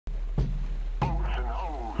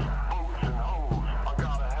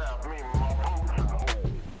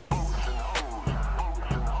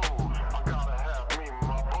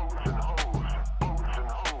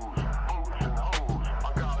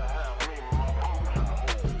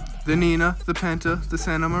the Nina, the Penta, the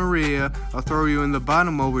Santa Maria. I'll throw you in the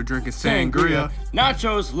bottom while we're drinking sangria.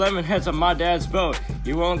 Nachos, lemon heads on my dad's boat.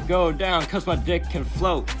 You won't go down cause my dick can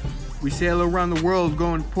float. We sail around the world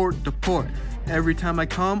going port to port. Every time I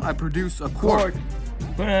come, I produce a quart.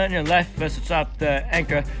 Put it on your life vest to drop the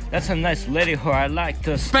anchor. That's a nice lady whore, I like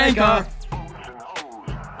to spank her.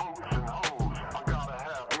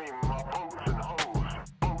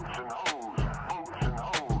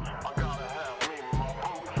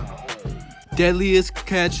 Deadliest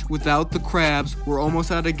catch without the crabs. We're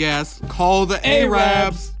almost out of gas. Call the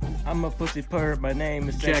Arabs. I'm a pussy purr. My name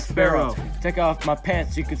is Jack Sparrow. Take off my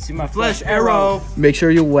pants, you can see my flesh arrow. Make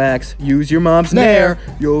sure you wax. Use your mom's nair.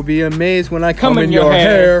 You'll be amazed when I come in your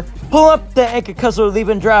hair. Pull up the anchor cause we're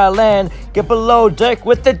leaving dry land. Get below deck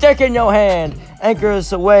with the deck in your hand.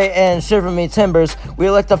 Anchors away and shiver me timbers. We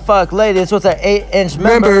like to fuck ladies with our 8-inch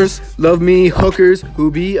members. Love me hookers who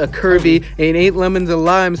be a curvy. Ain't 8 lemons a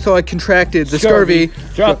lime, so I contracted the scurvy.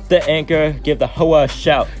 Drop the anchor, give the hoe a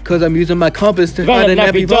shout. Cause I'm using my compass to find a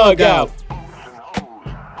nappy dog out.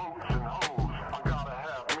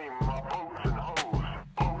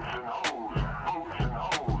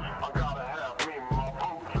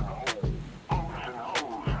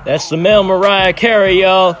 That's the male Mariah Carey,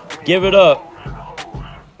 y'all. Give it up.